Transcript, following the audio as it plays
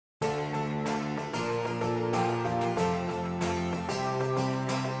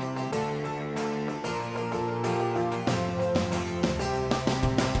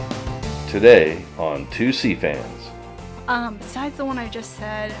Today on 2C Fans. Besides the one I just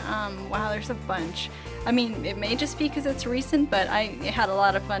said, wow, there's a bunch. I mean, it may just be because it's recent, but I had a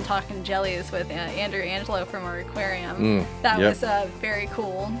lot of fun talking jellies with Andrew Angelo from our aquarium. That was very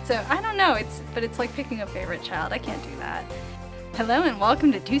cool. So I don't know, it's like picking a favorite child. I can't do that. Hello and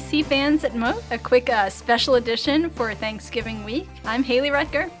welcome to 2C Fans at Moat, a quick special edition for Thanksgiving week. I'm Haley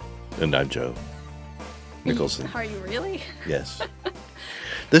Rutger. And I'm Joe Nicholson. Are you really? Yes.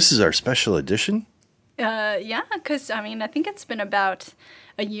 This is our special edition? Yeah, because, I think it's been about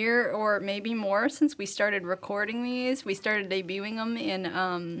a year or maybe more since we started recording these. We started debuting them in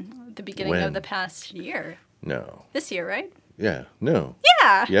the beginning of the past year. No. This year, right? Yeah. No.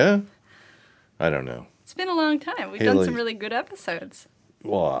 Yeah. Yeah? I don't know. It's been a long time. We've done some really good episodes.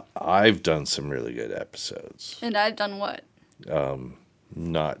 Well, I've done some really good episodes. And I've done what?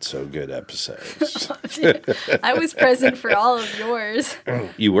 Not so good episodes. I was present for all of yours.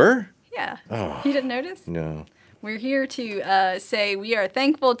 You were? Yeah. Oh. You didn't notice? No. We're here to say we are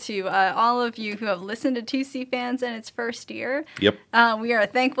thankful to all of you who have listened to 2C Fans in its first year. Yep. We are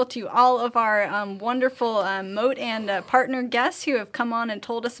thankful to all of our wonderful Moat and partner guests who have come on and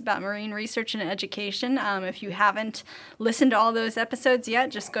told us about marine research and education. If you haven't listened to all those episodes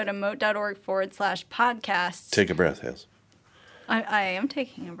yet, just go to moat.org/podcasts. Take a breath, Hales. I am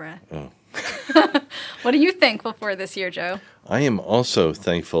taking a breath. Oh. What are you thankful for this year, Joe? I am also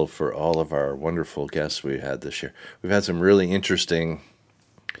thankful for all of our wonderful guests we had this year. We've had some really interesting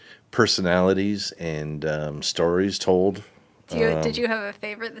personalities and stories told. Did you have a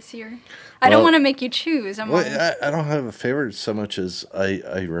favorite this year? I don't want to make you choose. I don't have a favorite so much as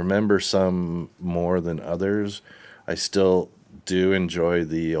I remember some more than others. I still do enjoy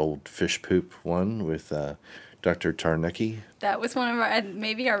the old fish poop one with Dr. Tarnecki. That was one of our,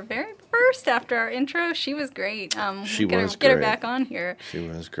 maybe our very first after our intro. She was great. She was great. Get her back on here. She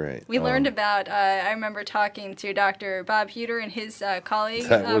was great. We learned about, I remember talking to Dr. Bob Huter and his colleague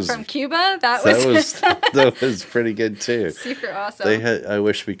from Cuba. That was pretty good too. Super awesome. I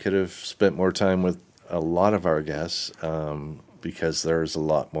wish we could have spent more time with a lot of our guests because there are a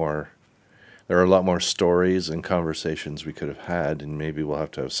lot more stories and conversations we could have had, and maybe we'll have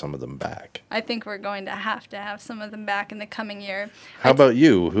to have some of them back. I think we're going to have some of them back in the coming year. How about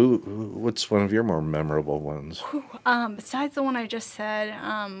you? What's one of your more memorable ones? Besides the one I just said,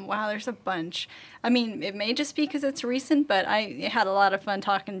 wow, there's a bunch. I mean, it may just be because it's recent, but I had a lot of fun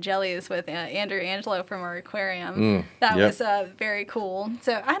talking jellies with Andrew Angelo from our aquarium. That was very cool.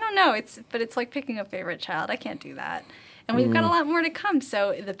 So I don't know, it's like picking a favorite child. I can't do that. And we've got a lot more to come,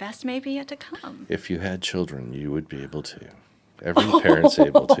 so the best may be yet to come. If you had children, you would be able to. Every parent's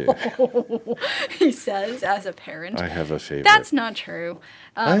able to. He says, as a parent. I have a favorite. That's not true.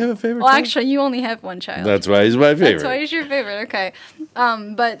 I have a favorite. Well, actually, you only have one child. That's why he's my favorite. That's why he's your favorite. Okay.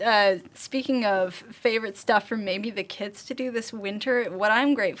 But speaking of favorite stuff for maybe the kids to do this winter, what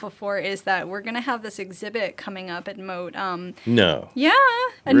I'm grateful for is that we're going to have this exhibit coming up at Moat. No. Yeah.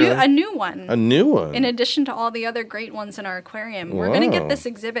 A new one. A new one. In addition to all the other great ones in our aquarium. We're going to get this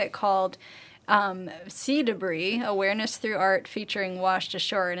exhibit called Sea Debris, Awareness Through Art, featuring Washed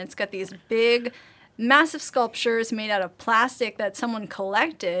Ashore. And it's got these big, massive sculptures made out of plastic that someone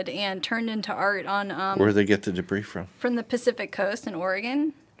collected and turned into art on... Where do they get the debris from? From the Pacific Coast in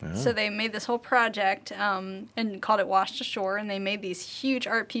Oregon. Oh. So they made this whole project and called it Washed Ashore, and they made these huge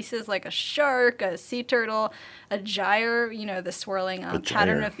art pieces like a shark, a sea turtle, a gyre, the swirling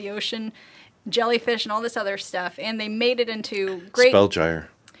pattern of the ocean, jellyfish, and all this other stuff. And they made it into great... Spell gyre.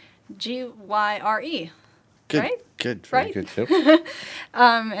 Gyre. Good, right? Good, very good. Yep.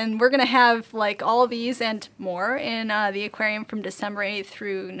 And we're going to have all these and more in the aquarium from December 8th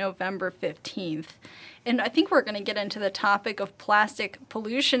through November 15th. And I think we're going to get into the topic of plastic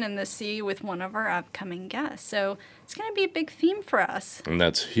pollution in the sea with one of our upcoming guests. So it's going to be a big theme for us. And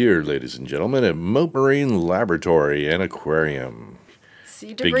that's here, ladies and gentlemen, at Moat Marine Laboratory and Aquarium.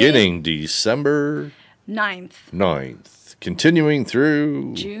 Sea Debris. Beginning December 9th. Continuing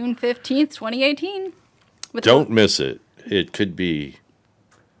through June 15th, 2018. Don't miss it. It could be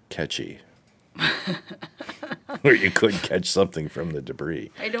catchy. Or you could catch something from the debris.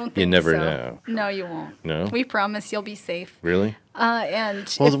 I don't think you never so. know. No, you won't. No? We promise you'll be safe. Really?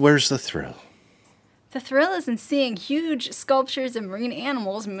 Well, where's the thrill? The thrill is in seeing huge sculptures of marine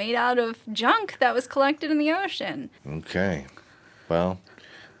animals made out of junk that was collected in the ocean. Okay. Well,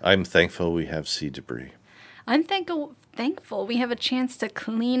 I'm thankful we have sea debris. I'm thankful we have a chance to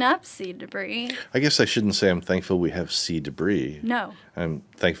clean up sea debris. I guess I shouldn't say I'm thankful we have sea debris. No. I'm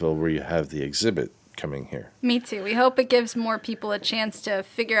thankful we have the exhibit coming here. Me too. We hope it gives more people a chance to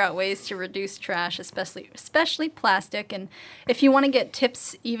figure out ways to reduce trash, especially plastic. And if you want to get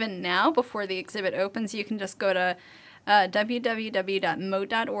tips even now before the exhibit opens, you can just go to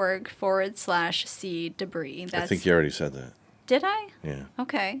www.moat.org/see debris. I think you already said that. Did I? Yeah.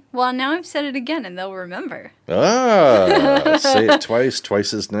 Okay. Well, now I've said it again, and they'll remember. Say it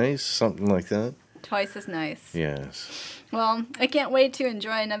twice as nice, something like that. Twice as nice. Yes. Well, I can't wait to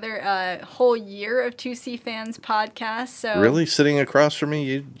enjoy another whole year of 2C Fans podcast. So Really? Sitting across from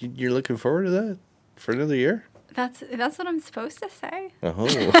me, you're looking forward to that for another year? That's what I'm supposed to say. Oh.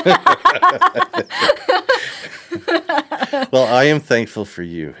 Well, I am thankful for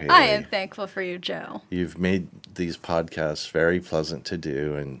you, Haley. I am thankful for you, Joe. You've made these podcasts very pleasant to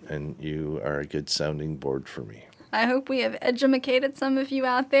do, and you are a good sounding board for me. I hope we have educated some of you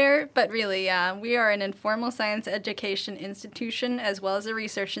out there, but really, we are an informal science education institution as well as a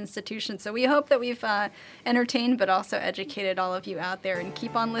research institution, so we hope that we've entertained but also educated all of you out there, and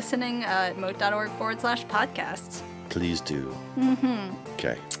keep on listening at moat.org/podcasts. Please do. Mm-hmm.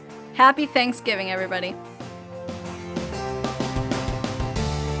 Okay. Happy Thanksgiving, everybody.